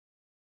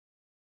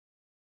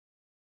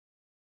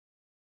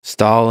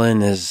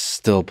Stalin is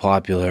still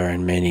popular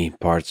in many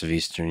parts of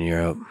Eastern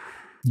Europe.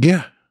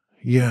 Yeah,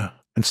 yeah.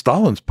 And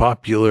Stalin's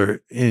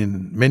popular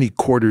in many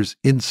quarters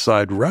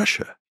inside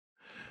Russia.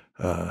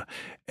 Uh,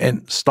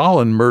 and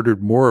Stalin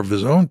murdered more of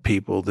his own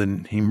people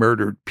than he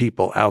murdered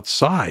people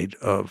outside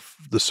of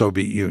the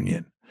Soviet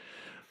Union.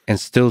 And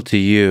still to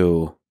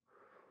you,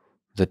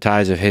 the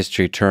tides of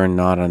history turn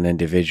not on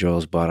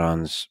individuals, but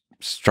on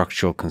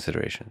structural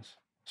considerations.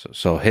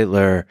 So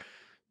Hitler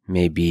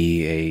may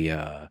be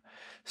a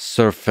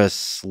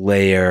surface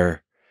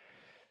layer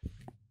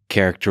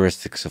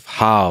characteristics of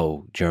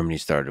how Germany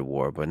started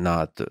war, but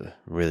not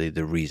really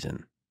the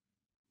reason.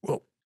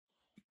 Well,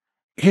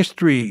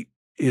 history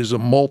is a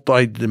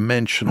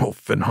multidimensional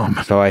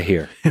phenomenon. So I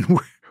hear. And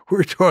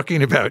we're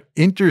talking about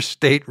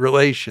interstate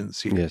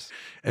relations here. Yes.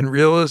 And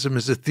realism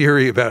is a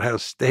theory about how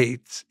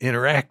states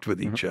interact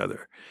with each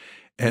other.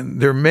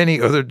 And there are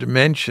many other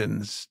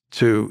dimensions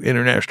to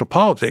international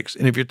politics.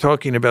 And if you're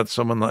talking about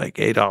someone like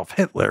Adolf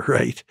Hitler,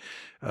 right,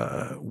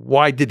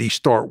 why did he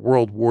start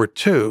World War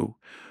II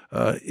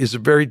is a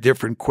very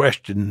different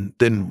question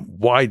than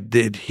why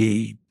did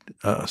he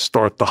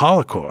start the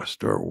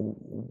Holocaust, or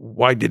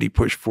why did he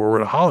push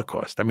forward a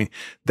Holocaust? I mean,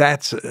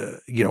 that's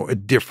a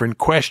different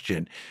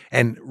question,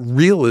 and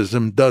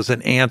realism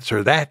doesn't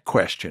answer that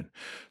question.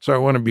 So I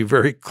want to be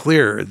very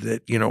clear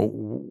that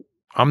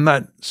I'm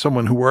not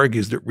someone who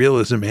argues that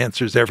realism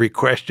answers every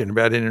question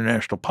about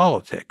international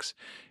politics,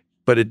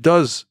 but it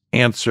does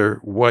answer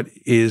what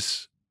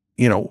is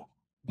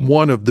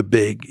one of the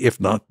big, if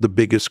not the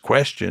biggest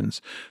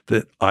questions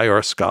that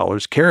IR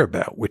scholars care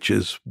about, which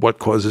is what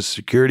causes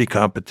security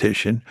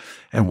competition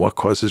and what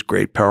causes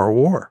great power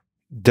war.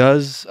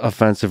 Does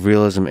offensive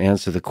realism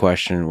answer the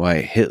question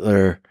why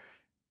Hitler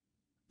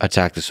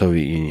attacked the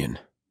Soviet Union?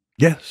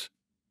 Yes.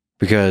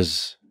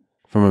 Because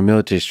from a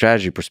military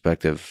strategy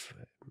perspective,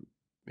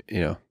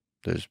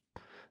 there's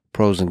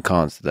pros and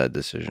cons to that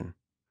decision.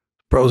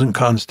 Pros and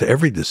cons to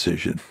every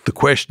decision. The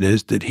question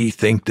is, did he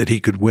think that he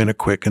could win a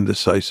quick and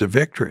decisive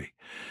victory?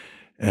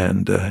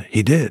 And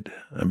he did.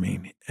 I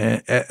mean,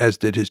 as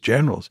did his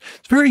generals.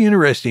 It's very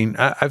interesting.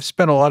 I've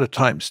spent a lot of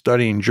time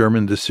studying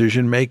German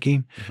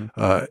decision-making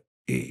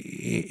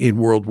in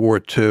World War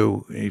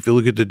II. If you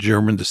look at the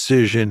German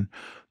decision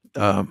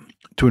to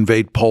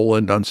invade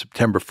Poland on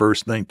September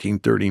 1st,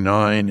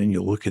 1939, and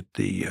you look at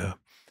the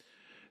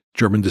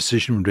German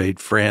decision to invade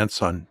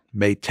France on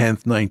May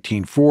 10th,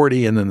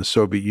 1940, and then the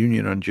Soviet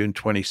Union on June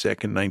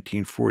 22nd,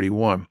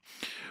 1941.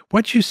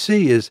 What you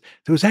see is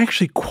there was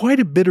actually quite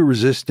a bit of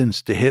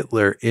resistance to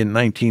Hitler in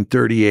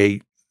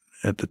 1938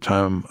 at the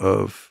time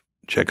of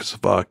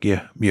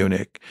Czechoslovakia,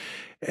 Munich.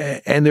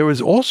 And there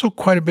was also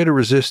quite a bit of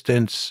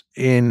resistance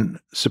in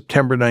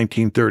September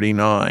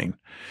 1939.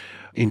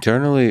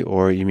 Internally,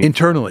 or you mean?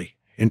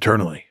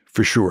 Internally,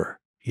 for sure.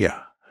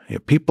 Yeah.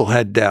 People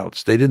had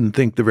doubts. They didn't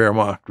think the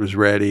Wehrmacht was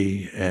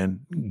ready. And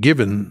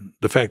given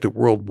the fact that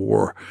World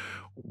War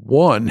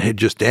I had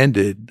just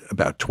ended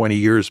about 20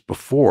 years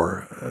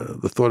before,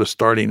 the thought of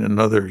starting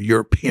another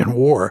European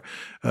war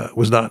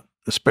was not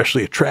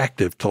especially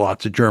attractive to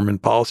lots of German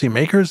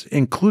policymakers,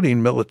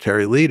 including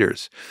military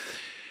leaders.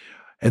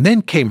 And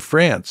then came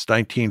France,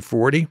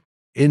 1940.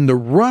 In the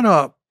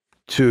run-up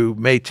to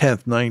May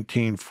 10th,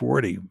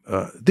 1940,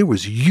 there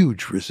was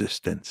huge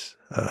resistance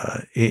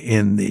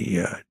in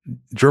the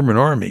German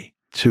army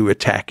to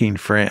attacking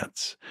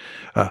France.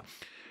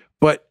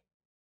 But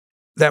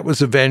that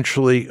was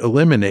eventually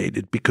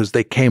eliminated because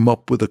they came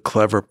up with a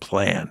clever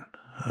plan,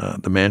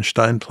 the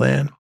Manstein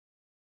Plan.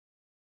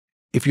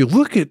 If you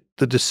look at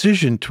the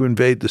decision to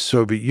invade the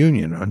Soviet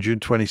Union on June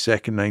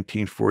 22nd,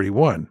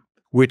 1941,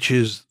 which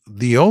is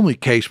the only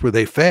case where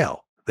they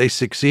fail. They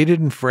succeeded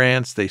in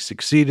France, they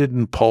succeeded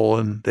in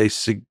Poland, they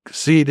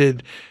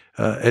succeeded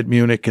at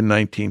Munich in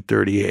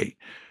 1938.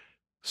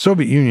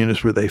 Soviet Union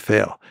is where they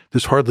fail.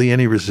 There's hardly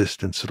any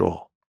resistance at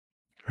all,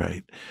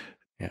 right?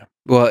 Yeah.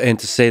 Well, and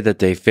to say that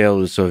they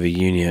failed the Soviet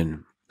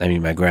Union, I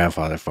mean, my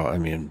grandfather fought,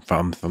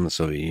 from the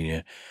Soviet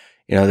Union,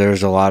 there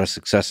was a lot of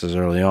successes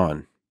early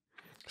on.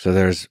 So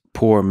there's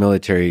poor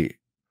military,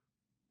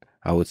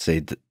 I would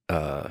say,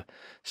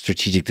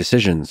 strategic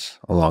decisions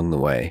along the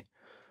way.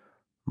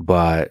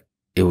 But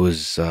it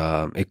was,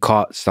 it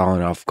caught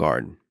Stalin off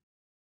guard.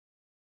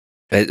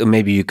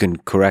 Maybe you can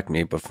correct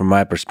me, but from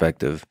my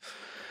perspective,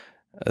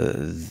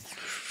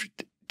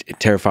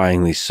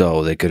 terrifyingly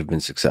so, they could have been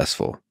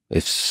successful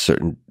if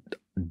certain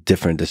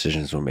different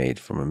decisions were made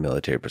from a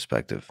military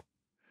perspective.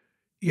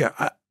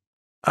 Yeah,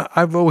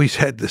 I've always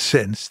had the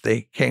sense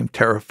they came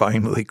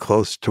terrifyingly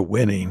close to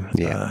winning.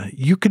 Yeah.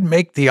 You could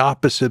make the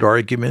opposite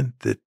argument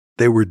that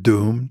they were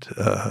doomed,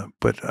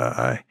 but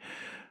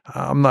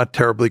I'm not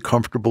terribly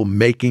comfortable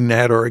making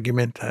that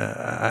argument.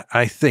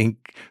 I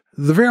think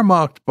the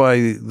Wehrmacht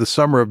by the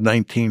summer of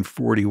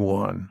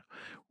 1941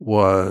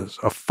 was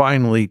a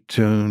finely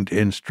tuned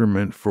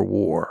instrument for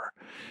war.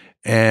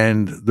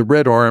 And the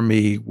Red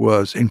Army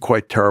was in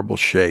quite terrible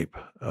shape.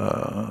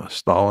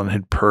 Stalin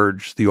had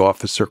purged the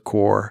officer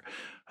corps.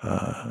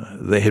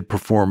 They had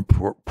performed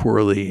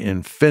poorly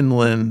in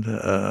Finland.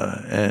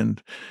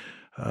 And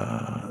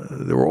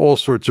There were all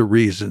sorts of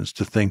reasons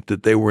to think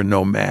that they were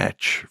no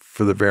match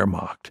for the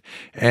Wehrmacht.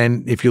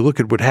 And if you look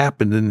at what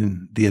happened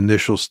in the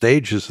initial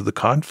stages of the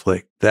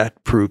conflict,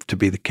 that proved to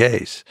be the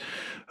case.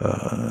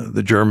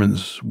 The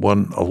Germans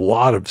won a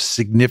lot of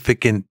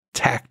significant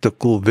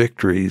tactical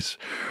victories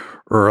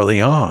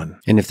early on.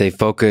 And if they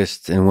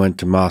focused and went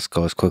to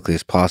Moscow as quickly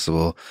as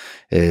possible,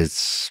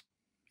 it's,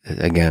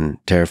 again,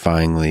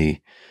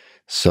 terrifyingly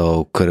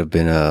so, could have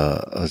been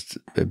a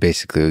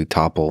basically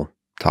topple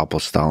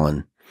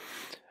Stalin.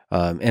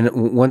 And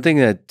one thing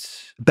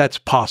that's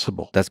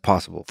possible. That's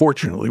possible.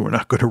 Fortunately, we're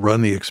not going to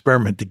run the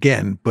experiment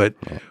again, but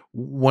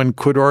one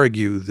could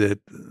argue that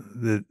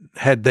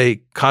had they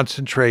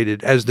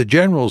concentrated, as the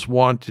generals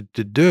wanted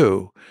to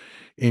do,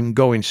 in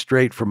going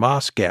straight for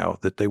Moscow,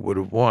 that they would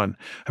have won.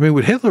 I mean,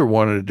 what Hitler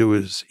wanted to do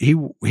is he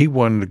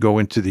wanted to go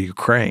into the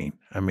Ukraine.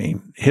 I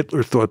mean,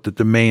 Hitler thought that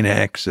the main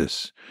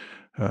axis,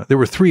 there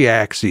were three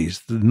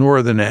axes. The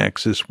northern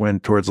axis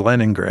went towards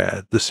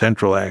Leningrad. The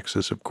central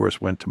axis, of course,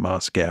 went to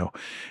Moscow.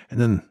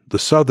 And then the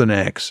southern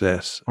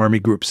axis, Army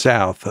Group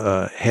South,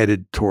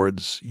 headed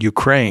towards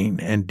Ukraine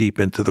and deep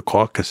into the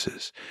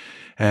Caucasus.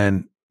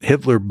 And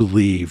Hitler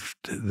believed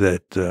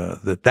that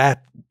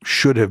that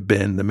should have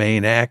been the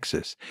main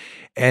axis.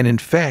 And in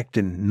fact,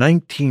 in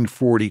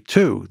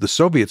 1942,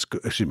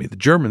 the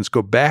Germans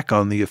go back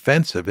on the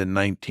offensive in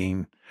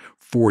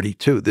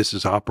 1942. This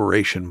is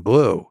Operation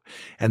Blue.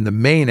 And the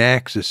main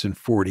axis in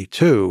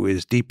 42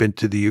 is deep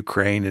into the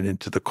Ukraine and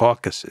into the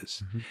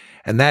Caucasus. Mm-hmm.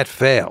 And that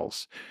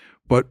fails.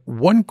 But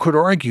one could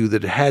argue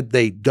that had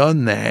they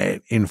done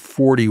that in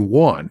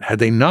 41, had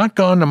they not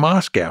gone to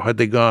Moscow, had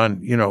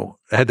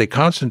they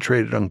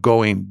concentrated on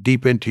going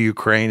deep into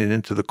Ukraine and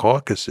into the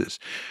Caucasus,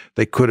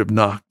 they could have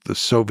knocked the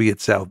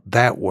Soviets out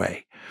that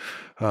way.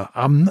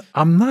 I'm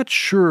not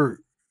sure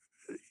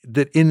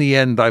that in the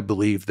end I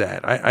believe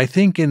that. I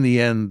think in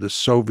the end the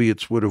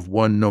Soviets would have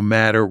won no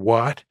matter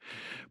what,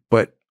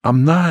 but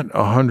I'm not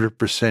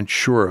 100%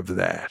 sure of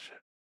that.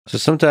 So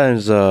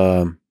sometimes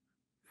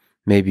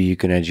maybe you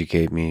can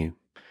educate me,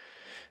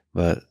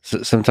 but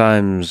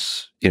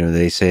sometimes,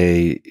 they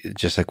say,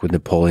 just like with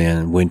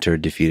Napoleon, winter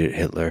defeated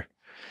Hitler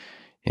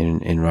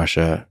in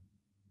Russia.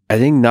 I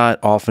think not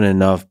often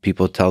enough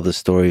people tell the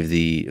story of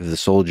the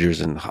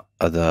soldiers and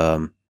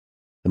the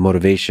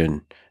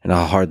motivation and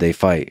how hard they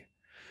fight.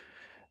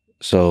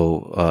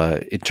 So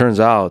it turns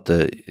out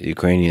that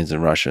Ukrainians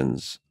and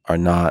Russians are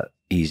not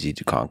easy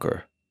to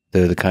conquer.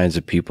 They're the kinds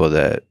of people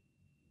that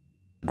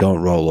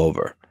don't roll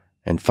over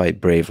and fight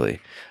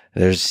bravely.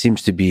 There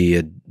seems to be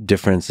a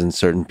difference in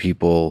certain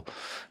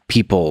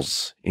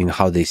peoples in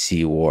how they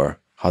see war,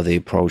 how they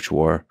approach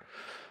war,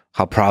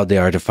 how proud they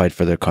are to fight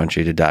for their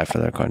country, to die for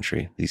their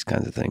country, these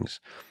kinds of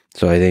things.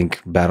 So I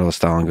think Battle of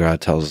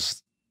Stalingrad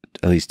tells,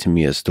 at least to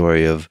me, a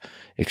story of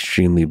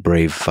extremely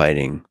brave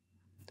fighting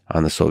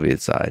on the Soviet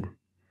side.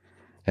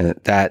 And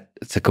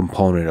it's a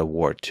component of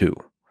war too.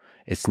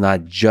 It's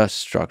not just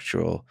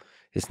structural.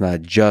 It's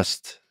not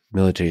just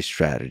military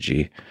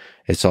strategy.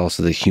 It's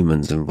also the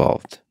humans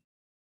involved.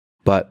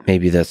 But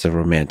maybe that's a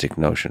romantic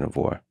notion of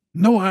war.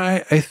 No,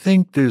 I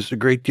think there's a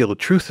great deal of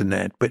truth in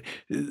that. But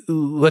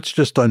let's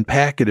just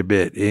unpack it a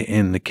bit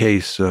in the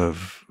case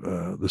of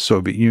the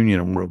Soviet Union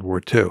in World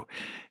War II.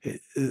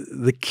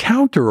 The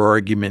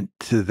counter-argument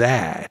to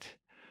that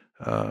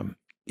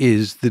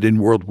is that in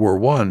World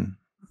War I,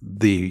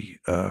 the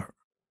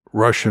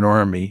Russian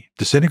army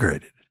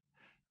disintegrated.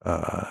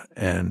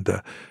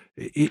 And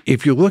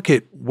if you look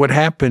at what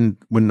happened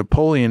when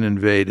Napoleon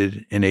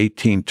invaded in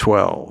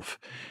 1812,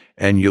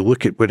 and you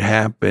look at what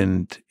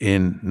happened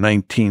in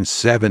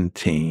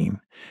 1917,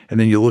 and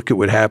then you look at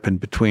what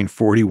happened between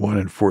 41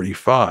 and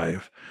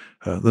 45,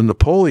 the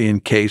Napoleon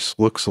case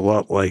looks a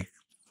lot like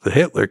the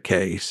Hitler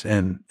case,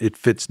 and it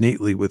fits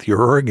neatly with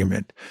your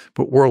argument.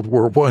 But World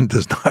War I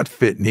does not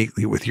fit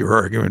neatly with your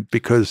argument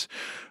because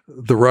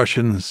the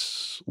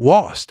Russians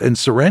lost and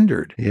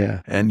surrendered.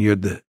 Yeah. And you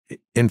had the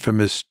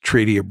infamous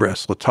Treaty of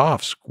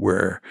Brest-Litovsk,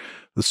 where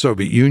the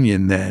Soviet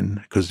Union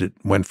then, because it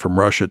went from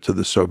Russia to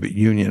the Soviet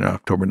Union in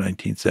October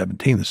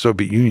 1917, the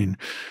Soviet Union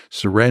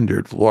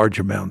surrendered large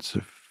amounts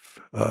of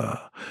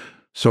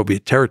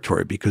Soviet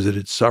territory because it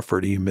had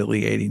suffered a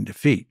humiliating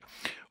defeat.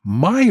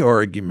 My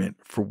argument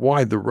for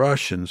why the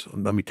Russians,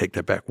 let me take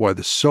that back, why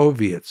the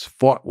Soviets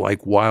fought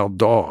like wild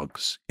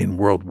dogs in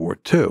World War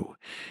II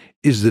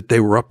is that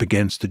they were up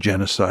against a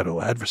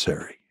genocidal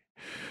adversary.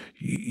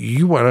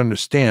 You want to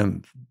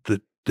understand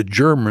that the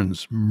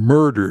Germans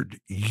murdered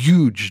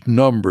huge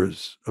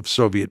numbers of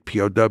Soviet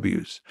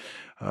POWs.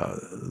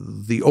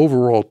 The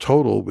overall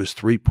total was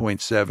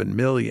 3.7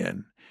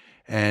 million.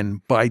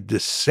 And by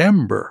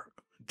December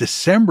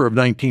of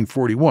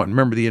 1941,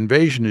 remember the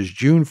invasion is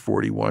June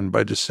 41,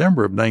 by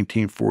December of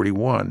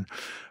 1941,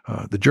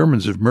 the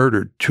Germans have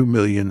murdered 2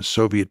 million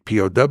Soviet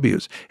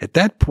POWs. At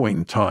that point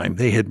in time,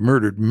 they had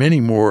murdered many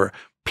more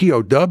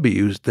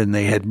POWs than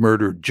they had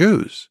murdered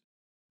Jews.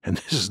 And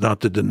this is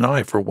not to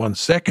deny for one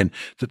second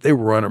that they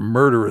were on a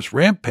murderous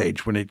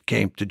rampage when it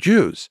came to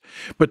Jews,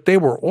 but they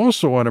were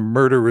also on a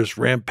murderous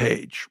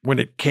rampage when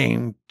it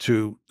came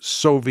to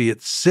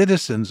Soviet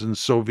citizens and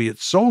Soviet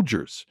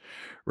soldiers,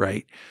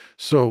 right?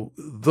 So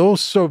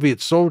those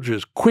Soviet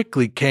soldiers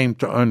quickly came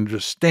to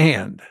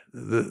understand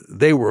that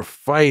they were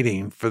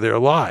fighting for their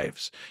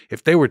lives.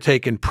 If they were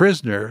taken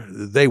prisoner,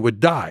 they would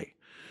die.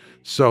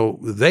 So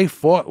they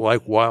fought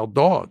like wild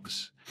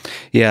dogs.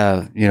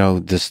 Yeah, you know,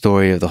 the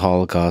story of the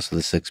Holocaust of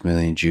the 6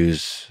 million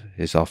Jews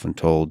is often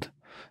told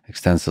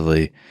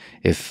extensively.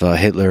 If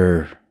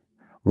Hitler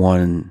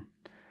won,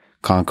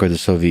 conquered the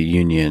Soviet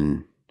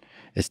Union,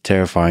 it's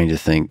terrifying to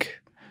think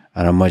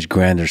on a much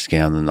grander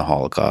scale than the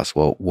Holocaust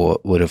what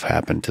would have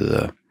happened to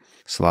the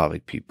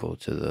Slavic people,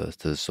 to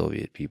the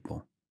Soviet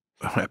people.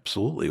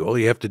 Absolutely. All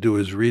you have to do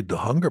is read the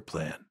Hunger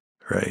Plan,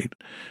 right?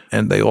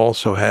 And they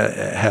also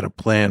had a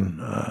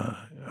plan,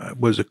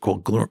 was it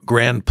called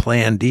Grand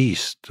Plan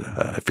East?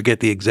 I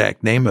forget the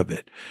exact name of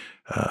it,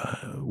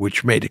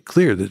 which made it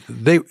clear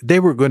that they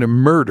were going to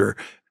murder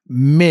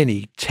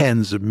many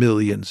tens of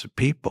millions of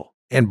people.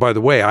 And by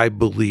the way, I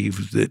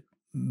believe that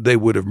they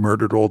would have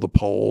murdered all the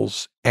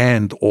Poles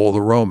and all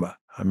the Roma.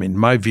 I mean,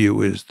 my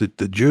view is that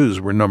the Jews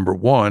were number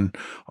one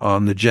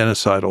on the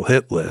genocidal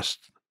hit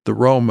list. The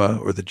Roma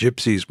or the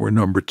Gypsies were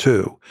number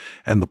two,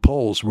 and the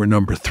Poles were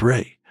number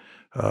three.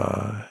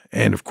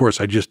 And of course,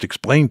 I just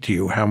explained to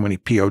you how many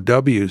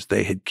POWs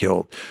they had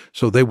killed.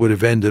 So they would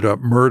have ended up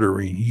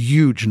murdering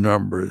huge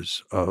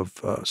numbers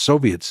of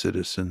Soviet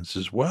citizens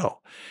as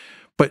well.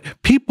 But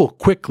people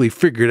quickly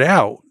figured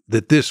out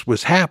that this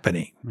was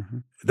happening. Mm-hmm.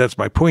 That's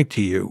my point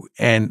to you.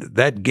 And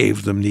that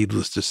gave them,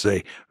 needless to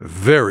say,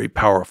 very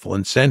powerful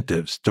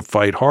incentives to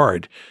fight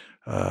hard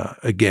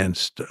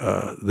against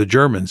the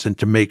Germans and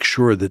to make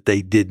sure that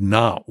they did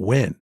not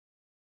win.